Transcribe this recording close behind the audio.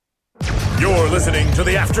You're listening to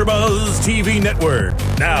the AfterBuzz TV Network,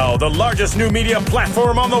 now the largest new media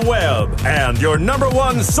platform on the web, and your number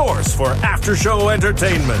one source for after-show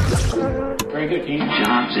entertainment. Very good, Dean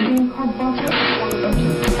Johnson.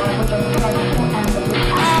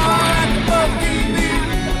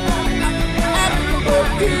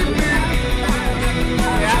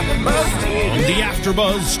 The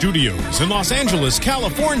AfterBuzz Studios in Los Angeles,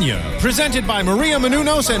 California, presented by Maria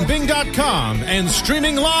Menounos and Bing.com, and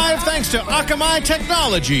streaming live thanks to Akamai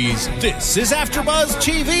Technologies. This is AfterBuzz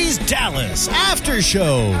TV's Dallas After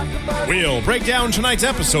Show. We'll break down tonight's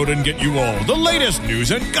episode and get you all the latest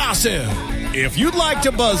news and gossip. If you'd like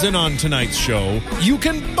to buzz in on tonight's show, you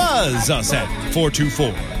can buzz us at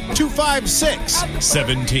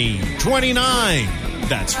 424-256-1729.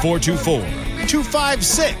 That's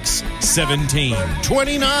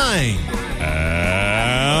 424-256-1729.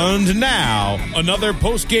 And now, another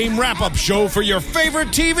post-game wrap-up show for your favorite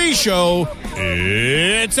TV show.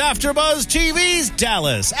 It's AfterBuzz TV's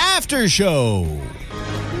Dallas After Show.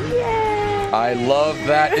 Yay. I love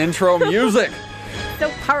that intro music.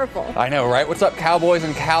 So powerful. I know, right? What's up, cowboys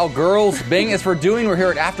and cowgirls? Bing is for doing. We're here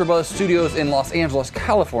at AfterBuzz Studios in Los Angeles,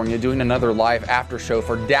 California, doing another live after show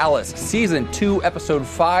for Dallas, Season 2, Episode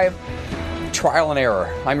 5, Trial and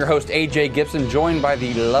Error. I'm your host, AJ Gibson, joined by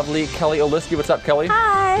the lovely Kelly Oliski. What's up, Kelly?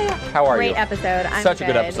 Hi. How are you? Great episode. I'm Such a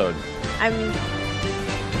good episode. I'm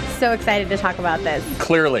so excited to talk about this.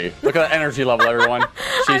 Clearly. Look at that energy level, everyone.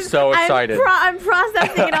 She's so excited. I'm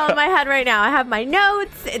processing it all in my head right now. I have my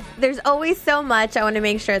notes. There's always so much. I want to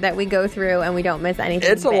make sure that we go through and we don't miss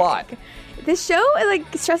anything. It's big. A lot. This show,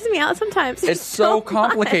 stresses me out sometimes. It's so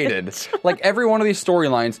complicated. Like, every one of these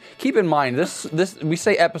storylines, keep in mind, this we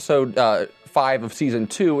say episode 5 of Season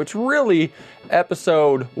 2. It's really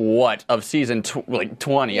episode, of Season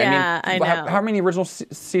 20? Yeah, I mean, how many original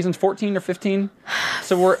seasons? 14 or 15?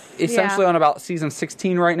 So we're essentially on about Season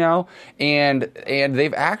 16 right now, and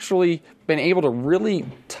they've actually been able to really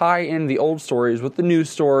tie in the old stories with the new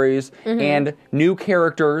stories and new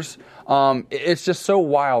characters. It's just so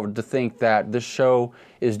wild to think that this show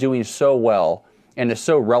is doing so well and is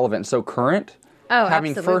so relevant and so current. Oh,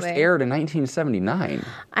 having absolutely. first aired in 1979.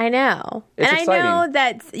 I know. It's exciting. I know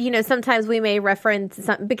that, sometimes we may reference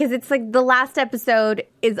something because it's like the last episode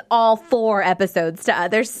is all 4 episodes to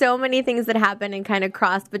us. There's so many things that happen and kind of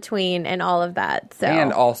cross between and all of that. So.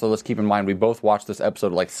 And also, let's keep in mind, we both watched this episode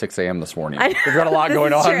at like 6 a.m. this morning. We've got a lot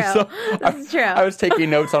going on. So this is true. I was taking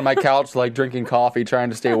notes on my couch, like drinking coffee, trying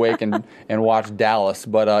to stay awake and watch Dallas.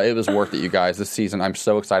 But it was worth it, you guys, this season. I'm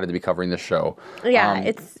so excited to be covering this show. Yeah,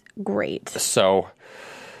 it's great. So,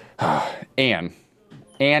 Anne,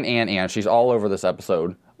 she's all over this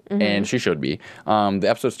episode, and she should be. The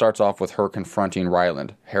episode starts off with her confronting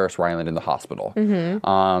Harris Ryland in the hospital.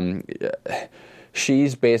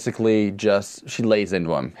 She's basically she lays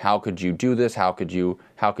into him. How could you do this? How could you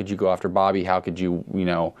go after Bobby? How could you,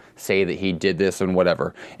 say that he did this and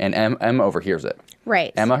whatever? And Emma overhears it.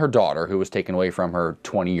 Right. Emma, her daughter, who was taken away from her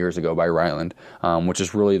 20 years ago by Ryland, which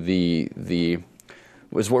is really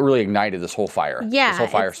was what really ignited this whole fire. Yeah, this whole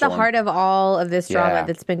firestorm. It's the heart of all of this drama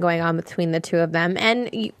that's been going on between the two of them.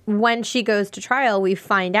 And when she goes to trial, we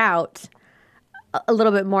find out a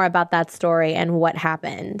little bit more about that story and what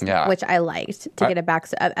happened, which I liked, to get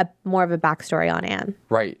more of a backstory on Anne.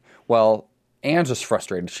 Right. Well, Anne's just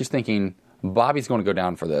frustrated. She's thinking, Bobby's going to go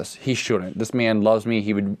down for this. He shouldn't. This man loves me.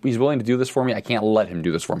 He's willing to do this for me. I can't let him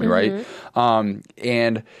do this for me, right?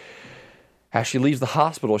 And as she leaves the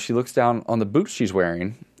hospital, she looks down on the boots she's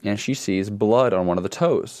wearing, and she sees blood on one of the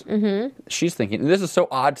toes. She's thinking, and this is so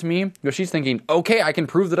odd to me, because she's thinking, okay, I can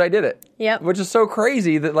prove that I did it. Yep. Which is so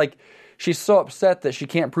crazy that, she's so upset that she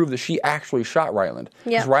can't prove that she actually shot Ryland.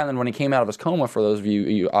 Because Ryland, when he came out of his coma, for those of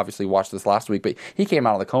you obviously watched this last week, but he came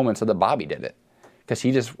out of the coma and said that Bobby did it. Because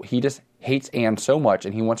he just hates Anne so much,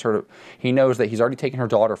 and he knows that he's already taken her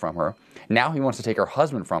daughter from her. Now he wants to take her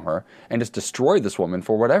husband from her and just destroy this woman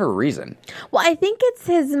for whatever reason. Well, I think it's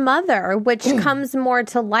his mother, which comes more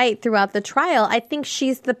to light throughout the trial. I think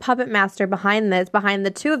she's the puppet master behind this, behind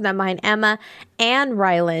the two of them, behind Emma and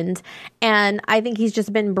Ryland. And I think he's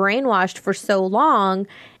just been brainwashed for so long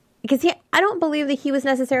because I don't believe that he was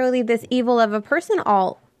necessarily this evil of a person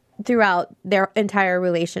all throughout their entire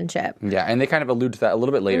relationship. Yeah, and they kind of allude to that a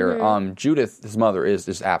little bit later. Judith, his mother,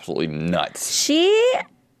 is absolutely nuts. She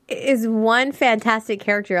is one fantastic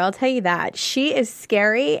character, I'll tell you that. She is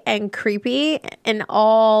scary and creepy and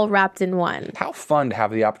all wrapped in one. How fun to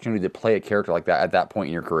have the opportunity to play a character like that at that point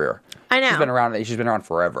in your career. I know. She's been around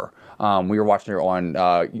forever. We were watching her on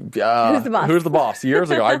Who's the Boss? Who's the Boss years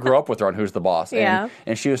ago. I grew up with her on Who's the Boss. Yeah.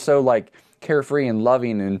 And she was so carefree and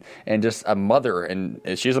loving and just a mother. And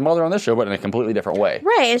she's a mother on this show, but in a completely different way.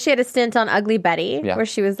 Right, and she had a stint on Ugly Betty, where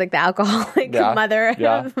she was like the alcoholic mother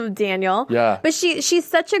of Daniel. Yeah. But she's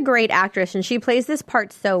such a great actress, and she plays this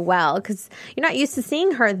part so well, because you're not used to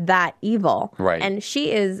seeing her that evil. Right. And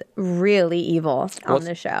she is really evil on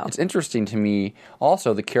the show. It's interesting to me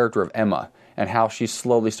also the character of Emma and how she's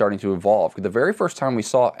slowly starting to evolve. The very first time we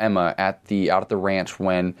saw Emma out at the ranch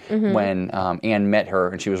when Anne met her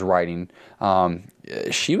and she was writing,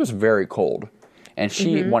 she was very cold, and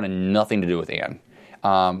she wanted nothing to do with Anne.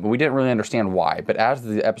 We didn't really understand why, but as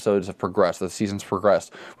the episodes have progressed, the seasons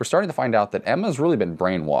progressed, we're starting to find out that Emma's really been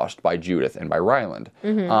brainwashed by Judith and by Ryland,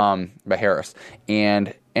 by Harris,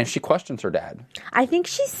 and she questions her dad. I think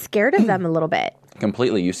she's scared of them a little bit.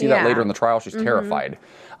 Completely. You see that later in the trial. She's terrified.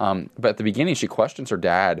 But at the beginning, she questions her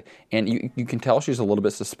dad, and you can tell she's a little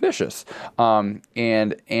bit suspicious. I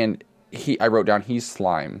wrote down, he's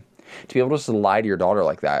slime. To be able to just lie to your daughter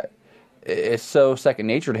like that, it's so second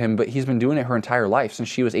nature to him, but he's been doing it her entire life since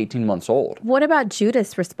she was 18 months old. What about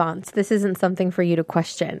Judith's response? This isn't something for you to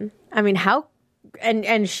question. I mean, how...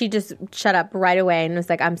 And she just shut up right away and was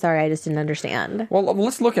like, I'm sorry, I just didn't understand. Well,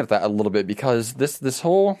 let's look at that a little bit, because this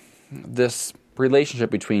relationship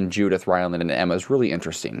between Judith, Ryland, and Emma is really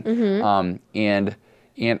interesting. And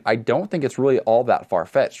I don't think it's really all that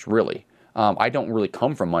far-fetched, really. I don't really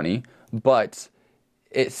come from money, but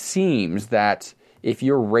it seems that if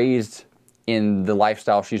you're raised in the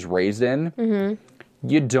lifestyle she's raised in,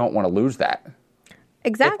 you don't want to lose that.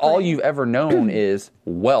 Exactly. If all you've ever known is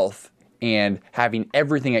wealth and having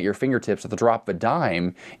everything at your fingertips at the drop of a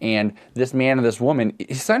dime, and this man and this woman,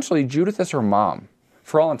 essentially Judith is her mom.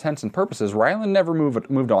 For all intents and purposes, Ryland never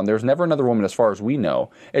moved on. There's never another woman as far as we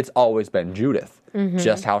know. It's always been Judith,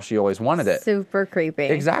 just how she always wanted it. Super creepy.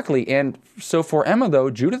 Exactly. And so for Emma, though,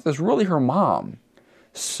 Judith is really her mom.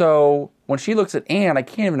 So when she looks at Anne, I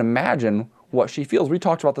can't even imagine what she feels. We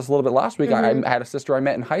talked about this a little bit last week. I had a sister I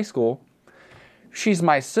met in high school. She's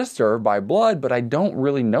my sister by blood, but I don't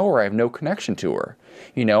really know her. I have no connection to her,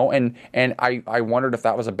 you know, and I wondered if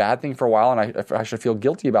that was a bad thing for a while, and if I should feel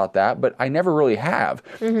guilty about that, but I never really have.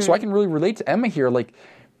 So I can really relate to Emma here. Like,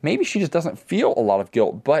 maybe she just doesn't feel a lot of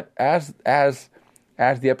guilt, but as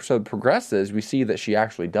the episode progresses, we see that she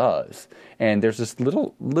actually does. And there's this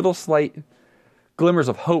little slight glimmers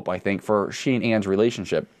of hope, I think, for she and Anne's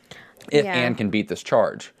relationship, if Anne can beat this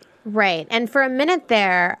charge. Right. And for a minute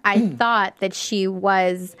there, I thought that she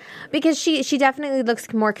was, because she definitely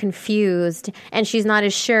looks more confused, and she's not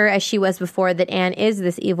as sure as she was before that Anne is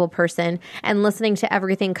this evil person, and listening to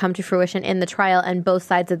everything come to fruition in the trial and both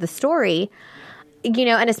sides of the story, you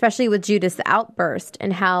know, and especially with Judith's outburst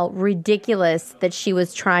and how ridiculous that she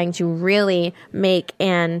was trying to really make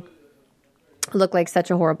Anne look like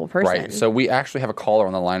such a horrible person. Right. So we actually have a caller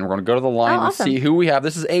on the line. We're going to go to the line and awesome. see who we have.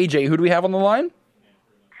 This is AJ. Who do we have on the line?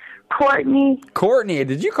 Courtney. Courtney,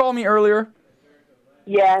 did you call me earlier?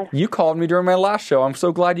 Yes. You called me during my last show. I'm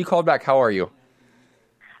so glad you called back. How are you?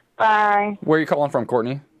 Fine. Where are you calling from,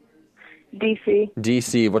 Courtney? DC.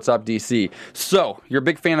 DC. What's up, DC? So, you're a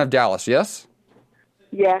big fan of Dallas, yes?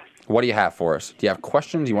 Yes. What do you have for us? Do you have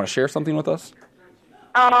questions? You want to share something with us?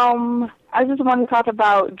 I just want to talk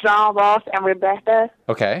about John Ross and Rebecca.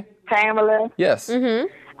 Okay. Pamela. Yes.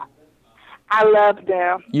 I love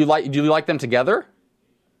them. Do you like them together?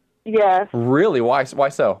 Yes. Really? Why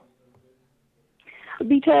so?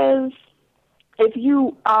 Because if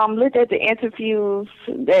you look at the interviews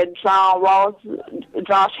that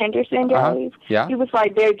Josh Henderson gave, he was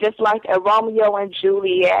like, they're just like a Romeo and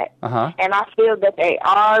Juliet. And I feel that they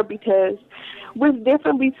are, because what's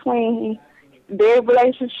different between their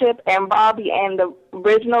relationship and Bobby and the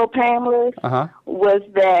original Pamela was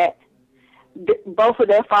that both of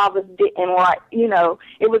their fathers didn't like, you know,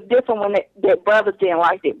 it was different when their brothers didn't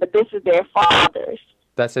like it, but this is their fathers.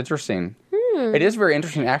 That's interesting. It is very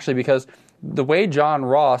interesting, actually, because the way John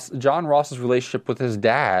Ross's relationship with his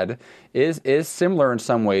dad is similar in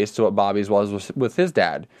some ways to what Bobby's was with his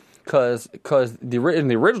dad. Because in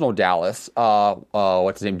the original Dallas,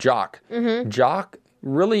 what's his name, Jock. Jock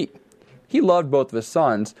really, he loved both of his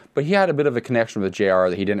sons, but he had a bit of a connection with JR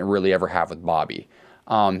that he didn't really ever have with Bobby.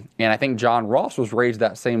 And I think John Ross was raised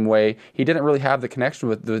that same way. He didn't really have the connection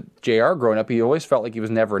with the JR growing up. He always felt like he was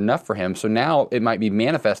never enough for him. So now it might be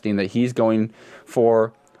manifesting that he's going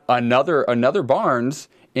for another Barnes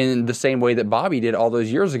in the same way that Bobby did all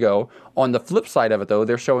those years ago. On the flip side of it, though,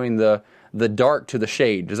 they're showing the dark to the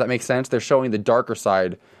shade. Does that make sense? They're showing the darker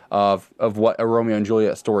side of what a Romeo and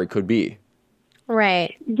Juliet story could be.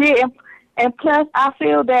 Right. Yeah, and plus I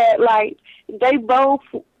feel that, like, they both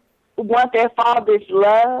want their father's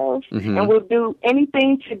love and will do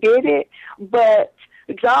anything to get it. But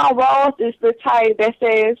John Ross is the type that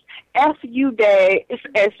says, F you, Dad,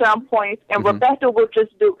 at some point, and Rebecca will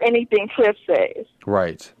just do anything Cliff says.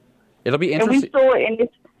 Right. It'll be interesting. And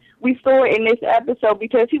we saw it in this episode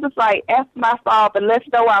because he was like, F my father, let's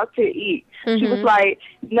go out to eat. She was like,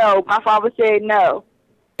 no, my father said no.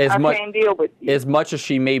 Can't deal with you. As much as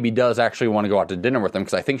she maybe does actually want to go out to dinner with him,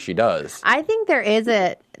 because I think she does. I think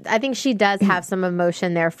I think she does have some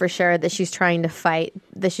emotion there for sure that she's trying to fight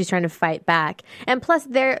back. And plus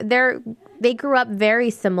they grew up very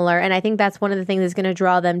similar, and I think that's one of the things that's going to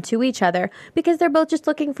draw them to each other because they're both just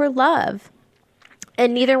looking for love.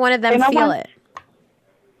 And neither one of them feel it.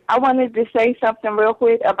 I wanted to say something real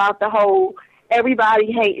quick about the whole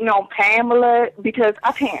everybody hating on Pamela because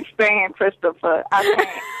I can't stand Christopher. I can't.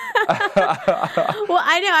 Well,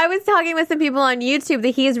 I know. I was talking with some people on YouTube that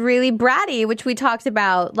he's really bratty, which we talked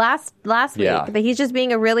about last week. That he's just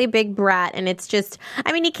being a really big brat, and it's just.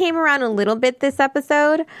 I mean, he came around a little bit this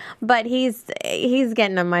episode, but he's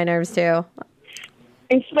getting on my nerves too.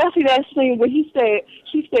 Especially that scene where she said,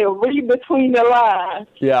 read between the lines.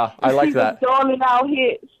 Yeah, I like that. She was darling out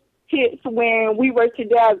hits when we were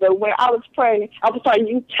together. When I was praying, I was like,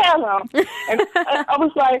 you tell him. And I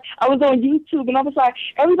was on YouTube, and I was like,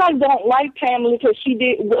 everybody don't like Pamela because she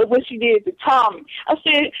did what she did to Tommy. I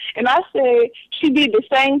said she did the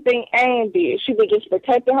same thing Anne did. She was just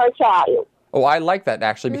protecting her child. Oh, I like that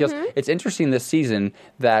actually because it's interesting this season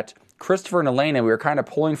that Christopher and Elena, we were kind of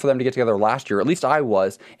pulling for them to get together last year. At least I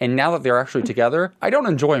was. And now that they're actually together, I don't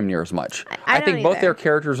enjoy them near as much. I think both their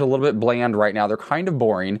characters are a little bit bland right now. They're kind of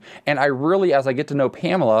boring. And I really, as I get to know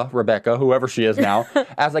Pamela, Rebecca, whoever she is now,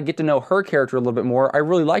 as I get to know her character a little bit more, I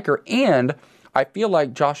really like her. And I feel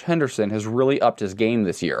like Josh Henderson has really upped his game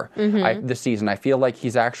this year, this season. I feel like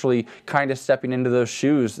he's actually kind of stepping into those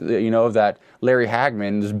shoes, that Larry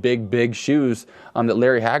Hagman, those big, big shoes that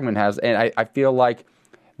Larry Hagman has. And I feel like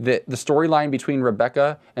the storyline between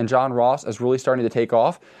Rebecca and John Ross is really starting to take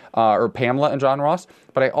off, or Pamela and John Ross.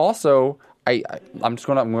 But I also, I'm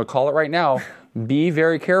going to call it right now, be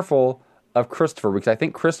very careful of Christopher, because I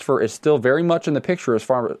think Christopher is still very much in the picture as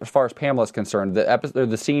far as Pamela is concerned.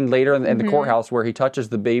 The scene later in the courthouse where he touches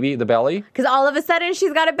the baby, the belly. Because all of a sudden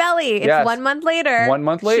she's got a belly. It's 1 month later. 1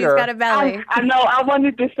 month later. She's got a belly. I know. I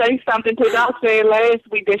wanted to say something because I said last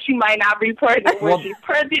week that she might not be pregnant. Well, she's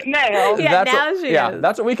pregnant now. Yeah, now she is. Yeah,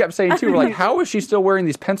 that's what we kept saying too. We're like, how is she still wearing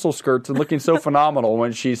these pencil skirts and looking so phenomenal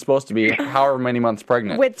when she's supposed to be however many months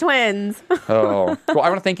pregnant? With twins. Oh. Well, I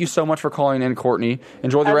want to thank you so much for calling in, Courtney.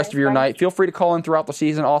 Enjoy the rest of your night. Feel free to call in throughout the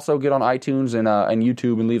season. Also, get on iTunes and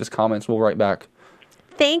YouTube and leave us comments. We'll write back.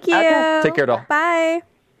 Thank you. Okay. Take care, doll. Bye.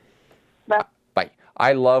 Bye.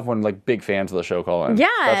 I love when big fans of the show call in. Yeah,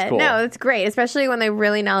 that's cool. No, it's great, especially when they're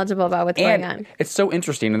really knowledgeable about what's going on. It's so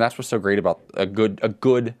interesting, and that's what's so great about a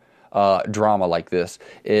good drama like this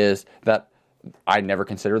is that I never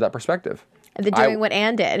considered that perspective. Doing what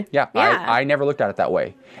Anne did. Yeah. I never looked at it that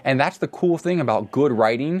way. And that's the cool thing about good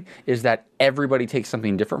writing is that everybody takes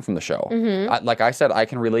something different from the show. Like I said, I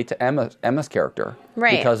can relate to Emma's character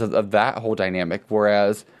because of that whole dynamic,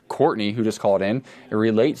 whereas Courtney, who just called in,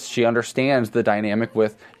 she understands the dynamic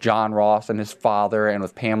with John Ross and his father and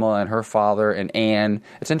with Pamela and her father and Anne.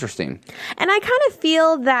 It's interesting. And I kind of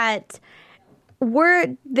feel that were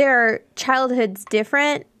their childhoods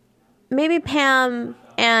different, maybe Pam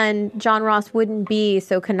and John Ross wouldn't be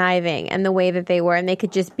so conniving and the way that they were, and they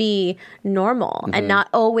could just be normal and not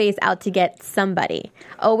always out to get somebody,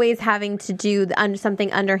 always having to do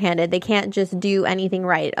something underhanded. They can't just do anything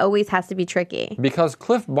right. It always has to be tricky. Because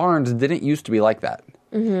Cliff Barnes didn't used to be like that.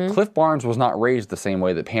 Cliff Barnes was not raised the same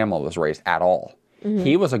way that Pamela was raised at all.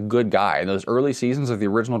 He was a good guy. In those early seasons of the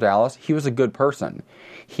original Dallas, he was a good person.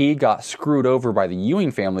 He got screwed over by the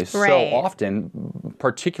Ewing family so often,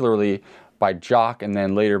 particularly by Jock and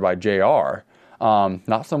then later by JR.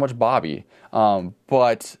 Not so much Bobby.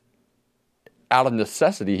 But out of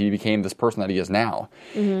necessity, he became this person that he is now.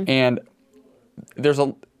 And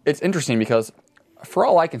it's interesting because for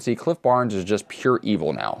all I can see, Cliff Barnes is just pure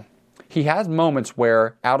evil now. He has moments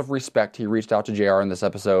where, out of respect, he reached out to JR in this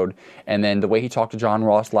episode, and then the way he talked to John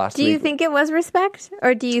Ross last week. Do you think it was respect,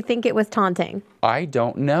 or do you think it was taunting? I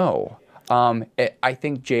don't know. I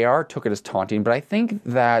think JR took it as taunting, but I think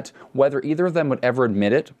that whether either of them would ever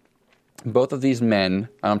admit it, both of these men,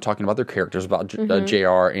 I'm talking about their characters, about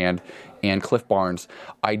JR and Cliff Barnes,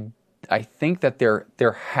 I think that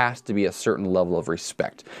there has to be a certain level of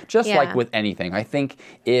respect. Just like with anything. I think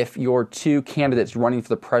if you're two candidates running for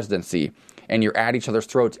the presidency and you're at each other's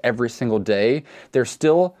throats every single day, there's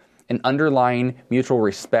still an underlying mutual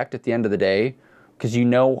respect at the end of the day. because you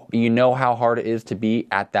know how hard it is to be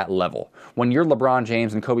at that level. When you're LeBron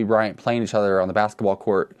James and Kobe Bryant playing each other on the basketball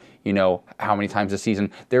court, you know how many times this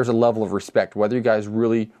season, there's a level of respect. Whether you guys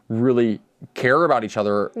really, really care about each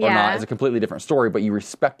other or not is a completely different story, but you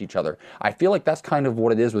respect each other. I feel like that's kind of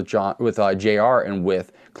what it is with JR and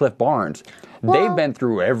with Cliff Barnes. They've been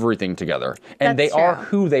through everything together, and they are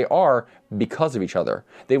who they are because of each other.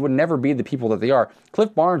 They would never be the people that they are.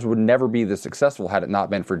 Cliff Barnes would never be this successful had it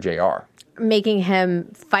not been for JR. Making him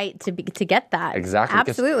fight to get that. Exactly.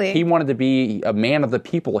 Absolutely. He wanted to be a man of the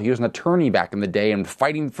people. He was an attorney back in the day and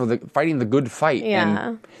fighting the good fight. Yeah.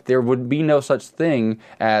 And there would be no such thing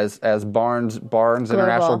as Barnes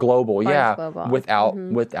International Global. Global.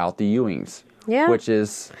 Without the Ewings. Yeah. Which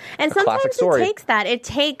is and a classic story. It takes that. It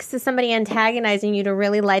takes somebody antagonizing you to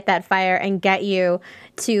really light that fire and get you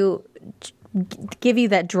to give you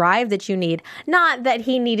that drive that you need. Not that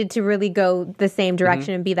he needed to really go the same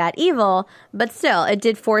direction and be that evil, but still, it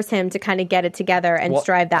did force him to kind of get it together and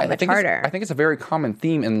strive that much harder. I think it's a very common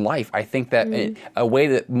theme in life. I think that a way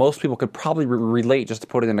that most people could probably relate, just to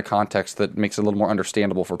put it into context that makes it a little more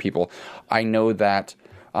understandable for people. I know that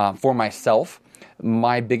for myself,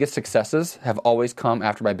 my biggest successes have always come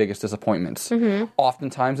after my biggest disappointments.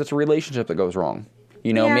 Oftentimes, it's a relationship that goes wrong.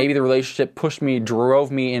 You know, maybe the relationship drove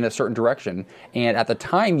me in a certain direction, and at the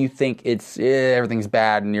time you think it's everything's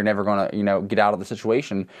bad and you're never going to, get out of the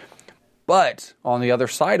situation. But on the other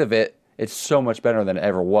side of it, it's so much better than it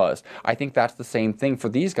ever was. I think that's the same thing for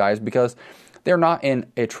these guys because they're not in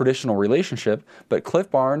a traditional relationship, but Cliff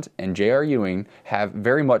Barnes and J.R. Ewing have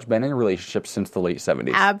very much been in a relationship since the late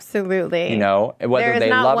 70s. Absolutely. You know, whether they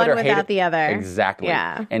love it or hate it. Without the other. Exactly.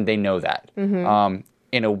 Yeah. And they know that.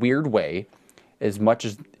 In a weird way, as much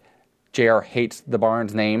as JR hates the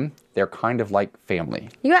Barnes name, they're kind of like family.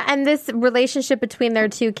 Yeah, and this relationship between their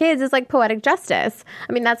two kids is like poetic justice.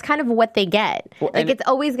 I mean, that's kind of what they get. Well, like it's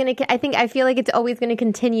always going to, I feel like it's always going to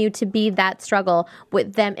continue to be that struggle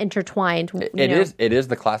with them intertwined. It is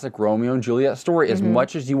the classic Romeo and Juliet story. As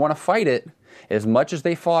much as you want to fight it, as much as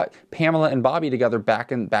they fought Pamela and Bobby together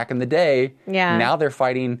back in the day, now they're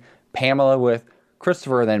fighting Pamela with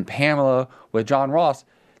Christopher, then Pamela with John Ross.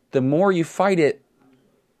 The more you fight it,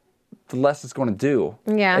 the less it's going to do.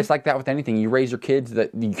 Yeah. It's like that with anything. You raise your kids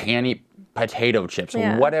that you can't eat potato chips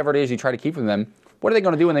or whatever it is you try to keep from them. What are they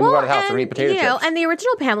going to do when they move out of the house and eat potato chips? And the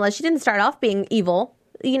original Pamela, she didn't start off being evil.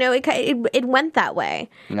 You know, it went that way.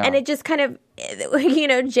 No. And it just kind of,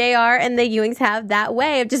 JR and the Ewings have that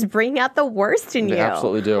way of just bringing out the worst in you. They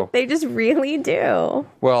absolutely do. They just really do.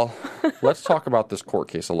 Well, let's talk about this court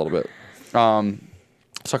case a little bit.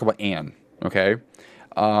 Let's talk about Anne, okay?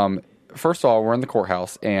 First of all, we're in the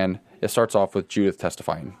courthouse, and it starts off with Judith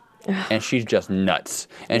testifying. And she's just nuts.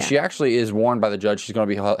 And she actually is warned by the judge she's going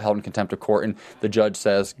to be held in contempt of court, and the judge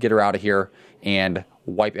says, get her out of here and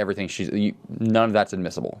wipe everything. None of that's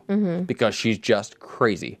admissible because she's just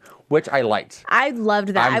crazy, which I liked. I loved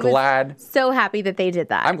that. I'm glad. So happy that they did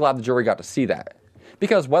that. I'm glad the jury got to see that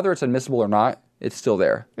because whether it's admissible or not, it's still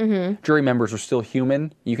there. Jury members are still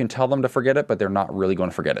human. You can tell them to forget it, but they're not really going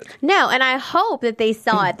to forget it. No, and I hope that they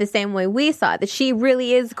saw it the same way we saw it, that she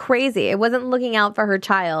really is crazy. It wasn't looking out for her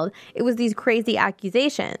child. It was these crazy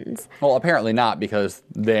accusations. Well, apparently not, because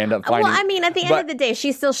they end up finding... Well, I mean, at the end of the day,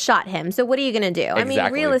 she still shot him. So what are you going to do? Exactly. I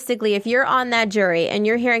mean, realistically, if you're on that jury and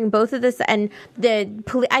you're hearing both of this, and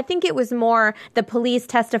I think it was more the police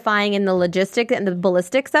testifying in the logistics and the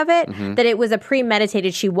ballistics of it, that it was a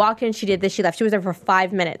premeditated, she walked in, she did this, she left. She was there for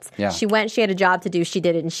 5 minutes. Yeah. She went, she had a job to do, she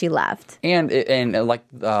did it, and she left. And like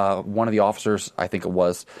one of the officers, I think it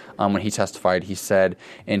was, when he testified, he said,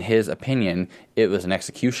 in his opinion, it was an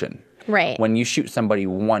execution. Right. When you shoot somebody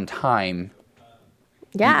one time,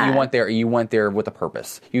 you went there with a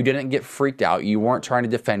purpose. You didn't get freaked out. You weren't trying to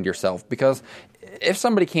defend yourself, because if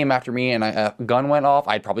somebody came after me and a gun went off,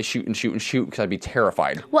 I'd probably shoot because I'd be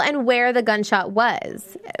terrified. Well, and where the gunshot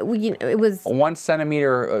was, it was 1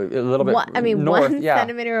 centimeter, a little bit north. 1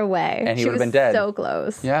 centimeter away. And he would have been dead. So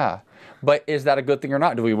close. Yeah. But is that a good thing or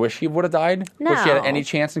not? Do we wish he would have died? No. Wish he had any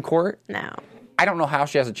chance in court? No. I don't know how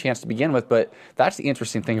she has a chance to begin with, but that's the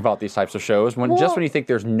interesting thing about these types of shows. When you think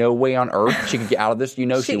there's no way on earth she could get out of this, she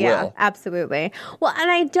will. Yeah, absolutely. Well, and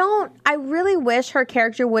I really wish her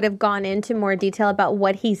character would have gone into more detail about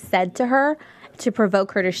what he said to her to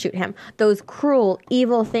provoke her to shoot him. Those cruel,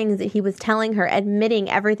 evil things that he was telling her, admitting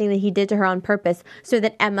everything that he did to her on purpose so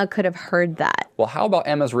that Emma could have heard that. Well, how about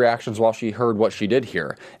Emma's reactions while she heard what she did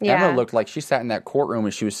hear? Yeah. Emma looked like she sat in that courtroom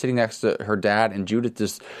and she was sitting next to her dad, and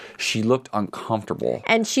Judith she looked uncomfortable.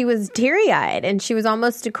 And she was teary-eyed and she was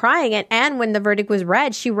almost crying. And when the verdict was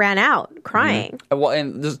read, she ran out crying. Well,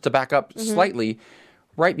 and just to back up slightly,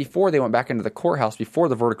 right before they went back into the courthouse, before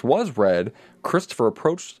the verdict was read, Christopher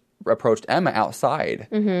approached Emma outside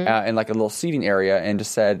in like a little seating area and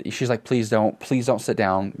just said, she's like, please don't sit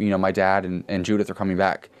down. You know, my dad and Judith are coming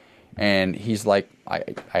back. And he's like, I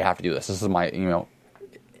have to do this. This is my,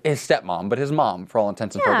 his stepmom, but his mom for all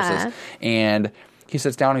intents and purposes. And he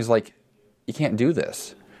sits down and he's like, you can't do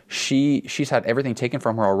this. She's had everything taken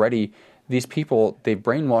from her already. These people, they've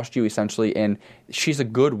brainwashed you essentially, and she's a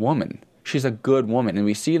good woman. She's a good woman. And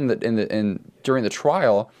we see during the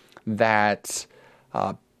trial that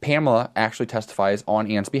Pamela actually testifies on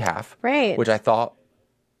Anne's behalf, right? Which I thought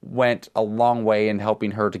went a long way in helping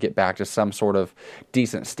her to get back to some sort of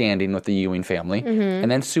decent standing with the Ewing family. And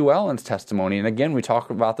then Sue Ellen's testimony. And again, we talk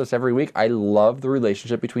about this every week. I love the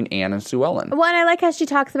relationship between Anne and Sue Ellen. Well, and I like how she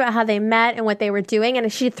talks about how they met and what they were doing.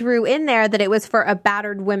 And she threw in there that it was for a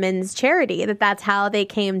battered women's charity, that's how they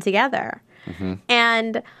came together.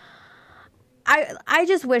 And I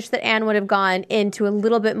just wish that Anne would have gone into a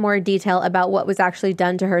little bit more detail about what was actually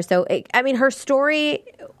done to her. So, her story,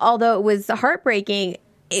 although it was heartbreaking,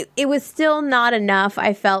 it was still not enough,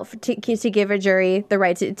 I felt, to give a jury the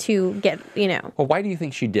right to get, Well, why do you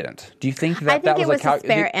think she didn't? Do you think that I think that was to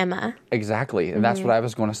spare Emma. Exactly. And that's what I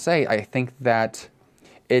was going to say. I think that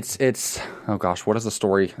it's oh gosh, what is the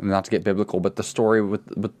story? Not to get biblical, but the story with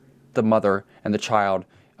the mother and the child.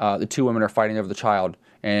 The two women are fighting over the child.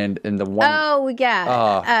 And the one... Oh,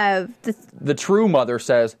 yeah. The true mother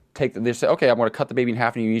says, they say, okay, I'm going to cut the baby in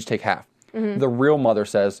half and you each take half. The real mother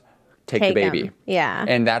says, take the baby. Him. Yeah.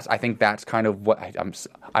 And I think that's kind of what...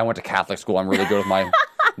 I went to Catholic school. I'm really good with my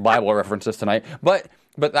Bible references tonight. But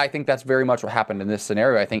I think that's very much what happened in this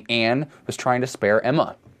scenario. I think Anne was trying to spare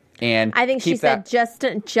Emma. And I think she said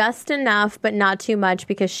just enough, but not too much,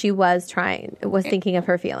 because she was thinking of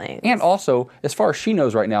her feelings. And also, as far as she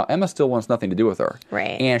knows right now, Emma still wants nothing to do with her.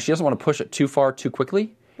 Right. And she doesn't want to push it too far too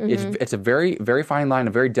quickly. It's a very, very fine line,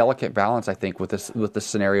 a very delicate balance, I think, with this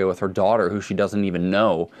scenario with her daughter, who she doesn't even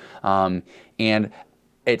know. And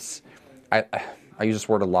it's, I use this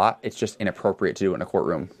word a lot, it's just inappropriate to do it in a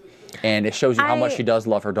courtroom. And it shows you how much she does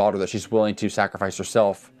love her daughter, that she's willing to sacrifice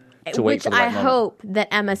herself to wait for the right moment. Which I hope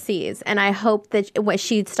that Emma sees, and I hope that when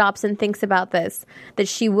she stops and thinks about this, that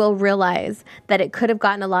she will realize that it could have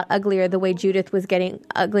gotten a lot uglier the way Judith was getting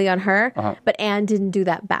ugly on her, but Anne didn't do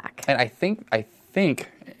that back. And I think,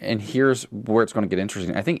 and here's where it's going to get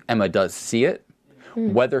interesting, I think Emma does see it.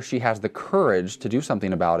 Whether she has the courage to do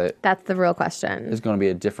something about it, that's the real question. Is going to be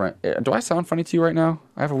a different... Do I sound funny to you right now?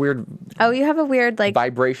 I have a weird... Oh, you have a weird,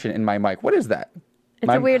 vibration in my mic. What is that?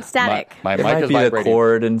 It's a weird static. My mic is vibrating. The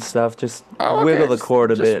cord and stuff. Just wiggle the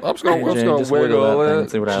cord a bit. I'm just going to wiggle it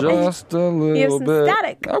see what happens. Just a little you have some bit.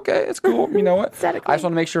 Static. Okay, it's cool. You know what? Static. I just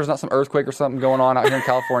want to make sure there's not some earthquake or something going on out here in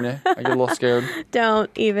California. I get a little scared. Don't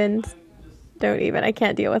even. I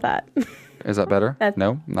can't deal with that. Is that better?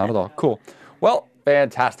 No, not at all. Cool. Well,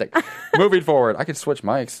 fantastic. Moving forward. I could switch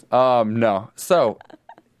mics. No. So,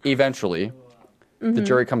 eventually, the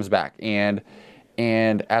jury comes back. And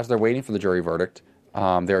as they're waiting for the jury verdict,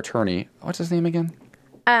 their attorney, what's his name again?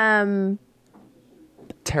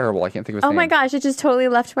 Terrible. I can't think of his name. Oh my gosh, it just totally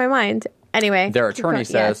left my mind. Anyway. Their attorney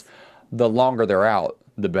says the longer they're out,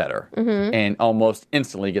 the better. And almost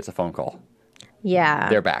instantly gets a phone call. Yeah.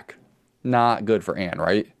 They're back. Not good for Anne,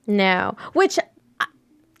 right? No. Which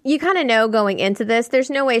you kind of know going into this,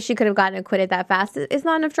 there's no way she could have gotten acquitted that fast. It's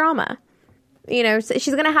not enough drama.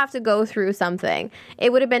 She's going to have to go through something.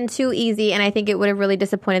 It would have been too easy, and I think it would have really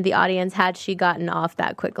disappointed the audience had she gotten off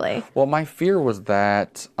that quickly. Well, my fear was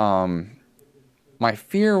that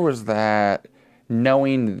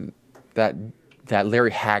knowing that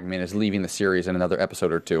Larry Hagman is leaving the series in another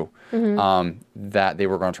episode or two, that they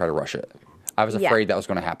were going to try to rush it. I was afraid that was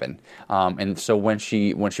going to happen. And so when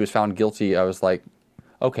she was found guilty, I was like,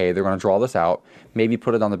 okay, they're going to draw this out, maybe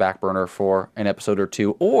put it on the back burner for an episode or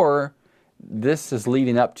two, or this is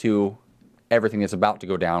leading up to everything that's about to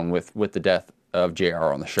go down with the death of JR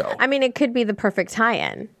on the show. I mean, it could be the perfect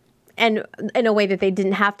tie-in, and in a way that they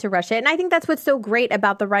didn't have to rush it. And I think that's what's so great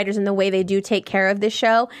about the writers and the way they do take care of this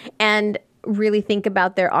show and really think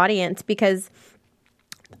about their audience, because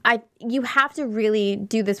you have to really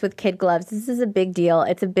do this with kid gloves. This is a big deal.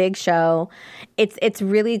 It's a big show. It's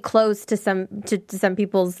really close to some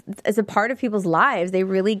people's. It's a part of people's lives. They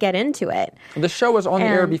really get into it. The show was on the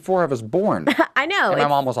air before I was born. I know. And my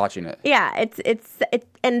mom was watching it. Yeah, it's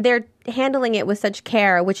and they're handling it with such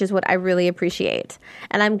care, which is what I really appreciate.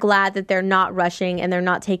 And I'm glad that they're not rushing and they're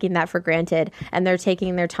not taking that for granted, and they're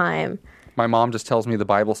taking their time. My mom just tells me the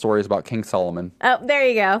Bible stories about King Solomon. Oh, there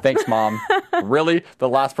you go. Thanks, Mom. Really? The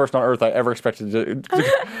last person on earth I ever expected to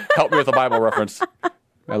help me with a Bible reference.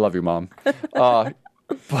 I love you, Mom.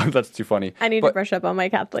 That's too funny. I need to brush up on my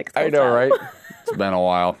Catholic school I know, stuff. right? It's been a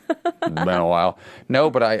while. No,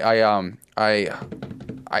 but I'm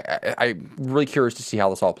really curious to see how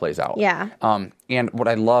this all plays out. Yeah. And what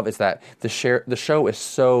I love is that the show is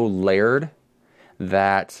so layered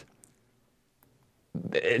that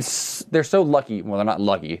they're so lucky. Well, they're not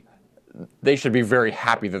lucky. They should be very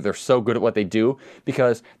happy that they're so good at what they do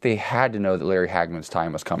because they had to know that Larry Hagman's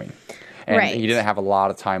time was coming. And he didn't have a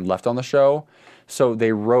lot of time left on the show. So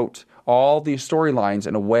they wrote all these storylines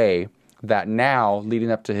in a way that now,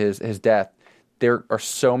 leading up to his death, there are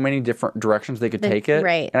so many different directions they could take it.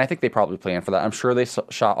 Right. And I think they probably planned for that. I'm sure they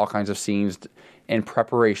shot all kinds of scenes in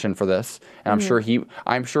preparation for this. And I'm sure he,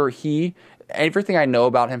 everything I know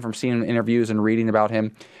about him from seeing interviews and reading about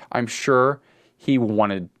him, I'm sure he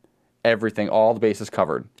wanted everything, all the bases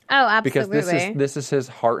covered. Oh, absolutely. Because this is his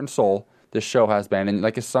heart and soul. This show has been, and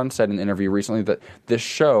like his son said in an interview recently, that this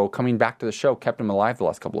show, coming back to the show, kept him alive the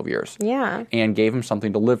last couple of years. Yeah. And gave him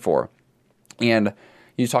something to live for. And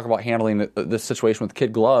you talk about handling this situation with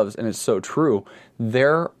kid gloves, and it's so true.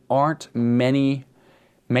 There aren't many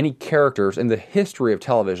characters in the history of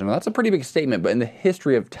television, and that's a pretty big statement, but in the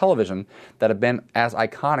history of television that have been as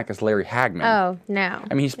iconic as Larry Hagman. Oh, no.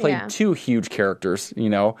 I mean, he's played two huge characters,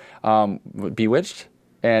 Bewitched,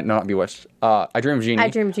 and no, not Bewitched. I Dream of Jeannie. I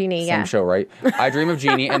Dream of Jeannie, Same show, right? I Dream of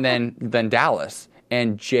Jeannie, and then Dallas.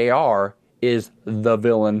 And JR is the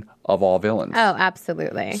villain of all villains. Oh,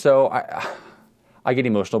 absolutely. So I get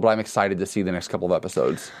emotional, but I'm excited to see the next couple of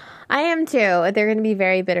episodes. I am too. They're going to be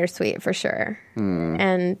very bittersweet for sure.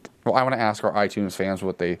 And well, I want to ask our iTunes fans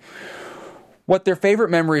what their favorite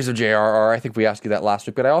memories of JR are. I think we asked you that last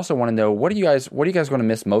week, but I also want to know what are you guys going to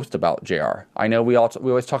miss most about JR? I know we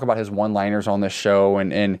always talk about his one-liners on this show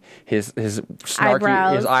and his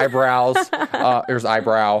snarky his eyebrows, his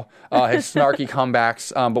snarky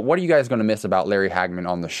comebacks. But what are you guys going to miss about Larry Hagman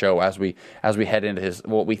on the show as we head into his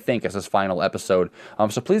what we think is his final episode?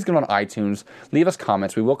 So please get on iTunes, leave us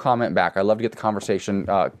comments. We will comment back. I love to get the conversation,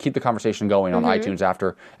 keep the conversation going on iTunes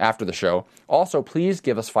after the show. Also, please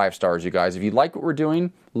give us 5 stars, you guys. If you like what we're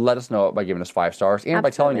doing, let us know it by giving us 5 stars and by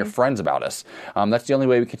telling your friends about us. That's the only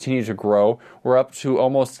way we continue to grow. We're up to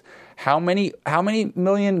almost how many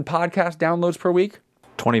million podcast downloads per week?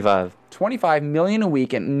 25 million a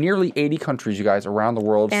week in nearly 80 countries, you guys, around the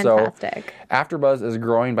world. Fantastic. So AfterBuzz is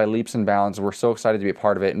growing by leaps and bounds. We're so excited to be a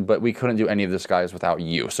part of it, but we couldn't do any of this, guys, without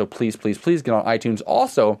you. So please, please, please get on iTunes.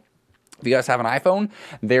 Also, if you guys have an iPhone,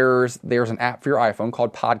 there's an app for your iPhone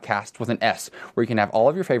called Podcast with an S, where you can have all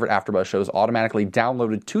of your favorite AfterBuzz shows automatically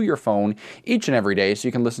downloaded to your phone each and every day, so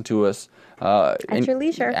you can listen to us at your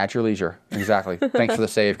leisure. At your leisure, exactly. Thanks for the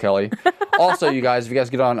save, Kelly. Also, you guys, if you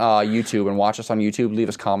guys get on YouTube and watch us on YouTube, leave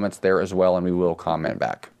us comments there as well, and we will comment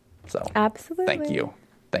back. So, absolutely. Thank you.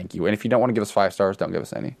 And if you don't want to give us 5 stars, don't give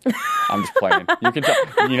us any. I'm just playing. You can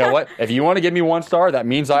tell. You know what? If you want to give me 1 star, that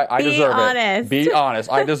means I deserve it. Be honest.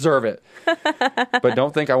 I deserve it. But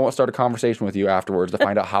don't think I won't start a conversation with you afterwards to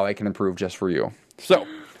find out how I can improve just for you. So,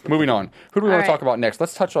 moving on. Who do we want to talk about next?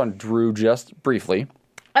 Let's touch on Drew just briefly.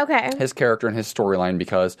 Okay. His character and his storyline,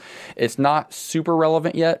 because it's not super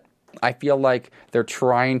relevant yet. I feel like they're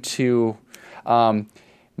trying to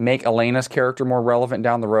make Elena's character more relevant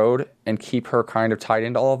down the road and keep her kind of tied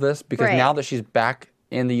into all of this, because now that she's back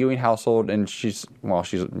in the Ewing household and she's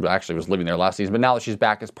actually was living there last season, but now that she's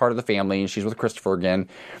back as part of the family and she's with Christopher again,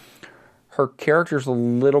 her character's a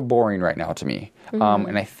little boring right now to me.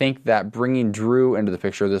 And I think that bringing Drew into the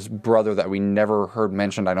picture, this brother that we never heard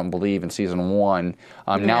mentioned, I don't believe, in season 1,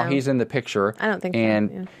 now he's in the picture. I don't think so.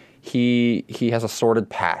 Yeah. He has a sordid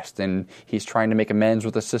past, and he's trying to make amends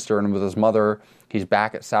with his sister and with his mother. He's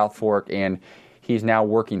back at South Fork, and he's now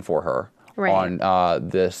working for her on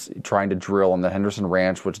this, trying to drill on the Henderson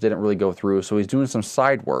Ranch, which didn't really go through. So he's doing some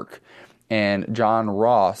side work, and John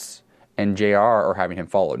Ross and JR are having him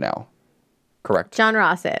followed now. Correct. John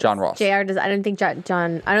Ross is. John Ross. JR does. I don't think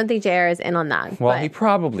JR is in on that. Well, he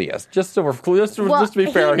probably is. Just to be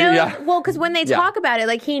fair. Well, because when they talk about it,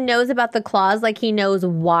 like, he knows about the clause, like, he knows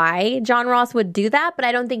why John Ross would do that, but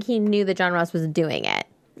I don't think he knew that John Ross was doing it.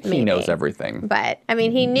 Maybe. He knows everything. But, I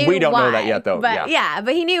mean, he knew why. We don't know that yet, though. But,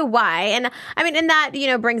 but he knew why. And, I mean, and that,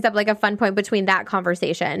 brings up, like, a fun point between that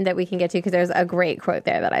conversation that we can get to, because there's a great quote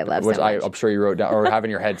there that I love Which so much. I'm sure you wrote down or have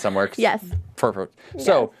in your head somewhere. Yes. Perfect.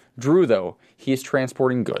 So, Drew, though, he's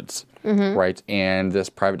transporting goods, right? And this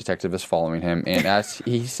private detective is following him. And as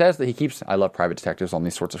he says that I love private detectives on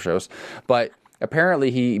these sorts of shows, but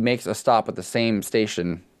apparently he makes a stop at the same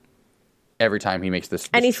station every time he makes this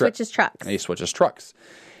And he trip. switches trucks.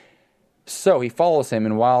 So he follows him,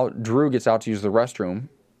 and while Drew gets out to use the restroom,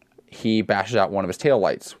 he bashes out one of his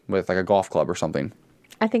taillights with like a golf club or something.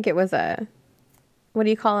 I think it was what do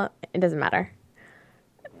you call it? It doesn't matter.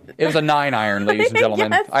 It was a 9-iron, ladies and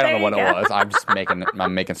gentlemen. Yes, I don't know what it was.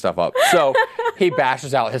 I'm making stuff up. So he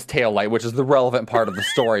bashes out his taillight, which is the relevant part of the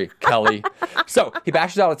story, Kelly. So he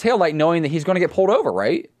bashes out a taillight knowing that he's going to get pulled over,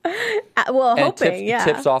 right? Hoping,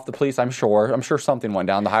 tips off the police, I'm sure. I'm sure something went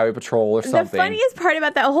down, the highway patrol or something. The funniest part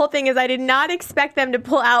about that whole thing is I did not expect them to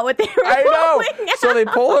pull out what they were I know. pulling out. So they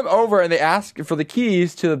pull him over and they ask for the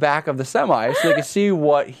keys to the back of the semi so they can see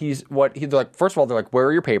they're like, first of all, they're like, where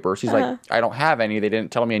are your papers? He's like, I don't have any. They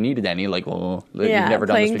didn't tell me I needed any. Like, well, you've never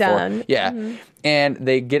done this before. Dumb. Yeah. Mm-hmm. And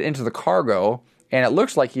they get into the cargo. And it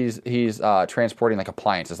looks like he's transporting like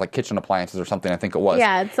appliances, like kitchen appliances or something. I think it was.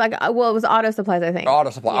 Yeah, it's like it was auto supplies. I think auto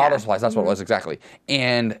supplies. That's what it was exactly.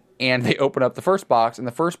 And they open up the first box, and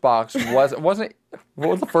the first box wasn't. What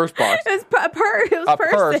was the first box? It was a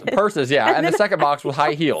purse. It was purses. Yeah, and the second box was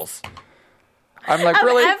high heels. I'm like,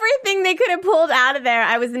 really? Everything they could have pulled out of there,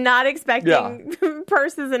 I was not expecting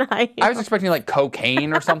purses and high heels. I was expecting like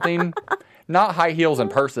cocaine or something. Not high heels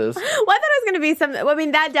and purses. Well, I thought it was going to be something. Well, I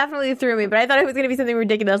mean, that definitely threw me, but I thought it was going to be something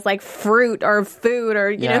ridiculous like fruit or food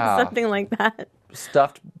or, you know, something like that.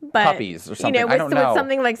 Stuffed puppies or something. I don't know. With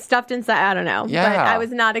something like stuffed inside. I don't know. Yeah. But I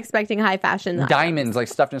was not expecting high fashion. Diamonds like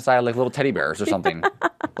stuffed inside like little teddy bears or something.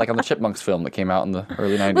 Like on the Chipmunks film that came out in the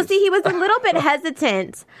early 90s. Well, see, he was a little bit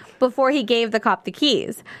hesitant before he gave the cop the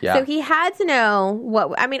keys. Yeah. So he had to know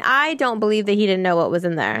what... I mean, I don't believe that he didn't know what was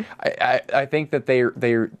in there. I think that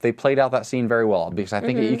they played out that scene very well because I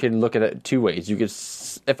think you can look at it two ways. You could...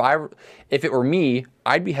 If it were me,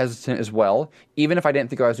 I'd be hesitant as well, even if I didn't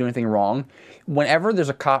think I was doing anything wrong. Whenever there's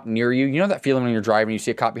a cop near you, you know that feeling when you're driving, you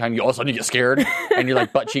see a cop behind you, all of a sudden you get scared, and you're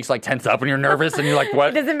like butt cheeks like tense up, and you're nervous, and you're like, what?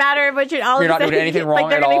 It doesn't matter what you're not doing anything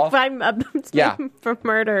wrong at all. Yeah, for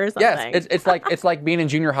murder or something. Yes, it's like being in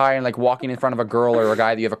junior high and like walking in front of a girl or a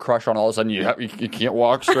guy that you have a crush on. All of a sudden you can't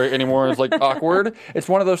walk straight anymore. It's like awkward. It's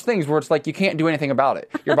one of those things where it's like you can't do anything about it.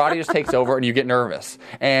 Your body just takes over, and you get nervous.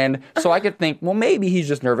 And so I could think, well, maybe he's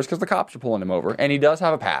just nervous because the cops are pulling him over, and he does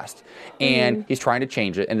have a past, and he's trying to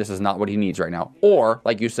change it, and this is not what he needs right now. Or,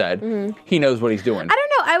 like you said, he knows what he's doing. I don't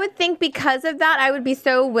know. I would think because of that, I would be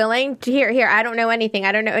so willing to here. I don't know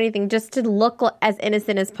anything, just to look as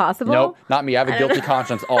innocent as possible. Nope, not me. I have a guilty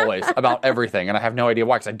conscience always about everything, and I have no idea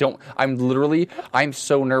why. Because I'm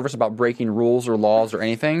so nervous about breaking rules or laws or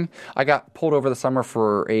anything. I got pulled over the summer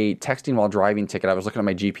for a texting while driving ticket. I was looking at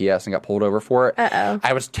my GPS and got pulled over for it.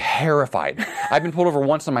 I was terrified. I've been pulled over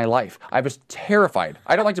once in my life. I was terrified.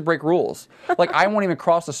 I don't like to break rules. Like, I won't even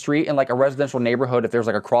cross the street in like a residential neighborhood if there's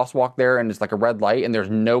like a crosswalk there and it's like a red light and there's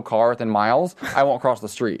no car within miles. I won't cross the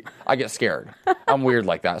street. I get scared. I'm weird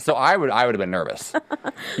like that. So I would have been nervous.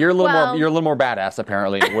 You're a little more badass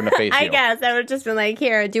apparently. It wouldn't have faced you. I guess I would have just been like,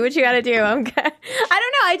 here, do what you got to do. I'm good. I don't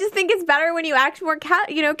know. I just think it's better when you act more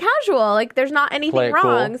casual. Like there's not anything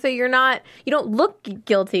wrong, cool. So you don't look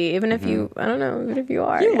guilty, even if you, I don't know, even if you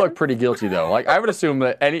are. You look pretty guilty though. Like I would assume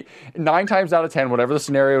that 9 times out of 10, whatever the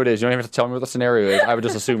scenario it is, you don't even have to tell me what the scenario is. I would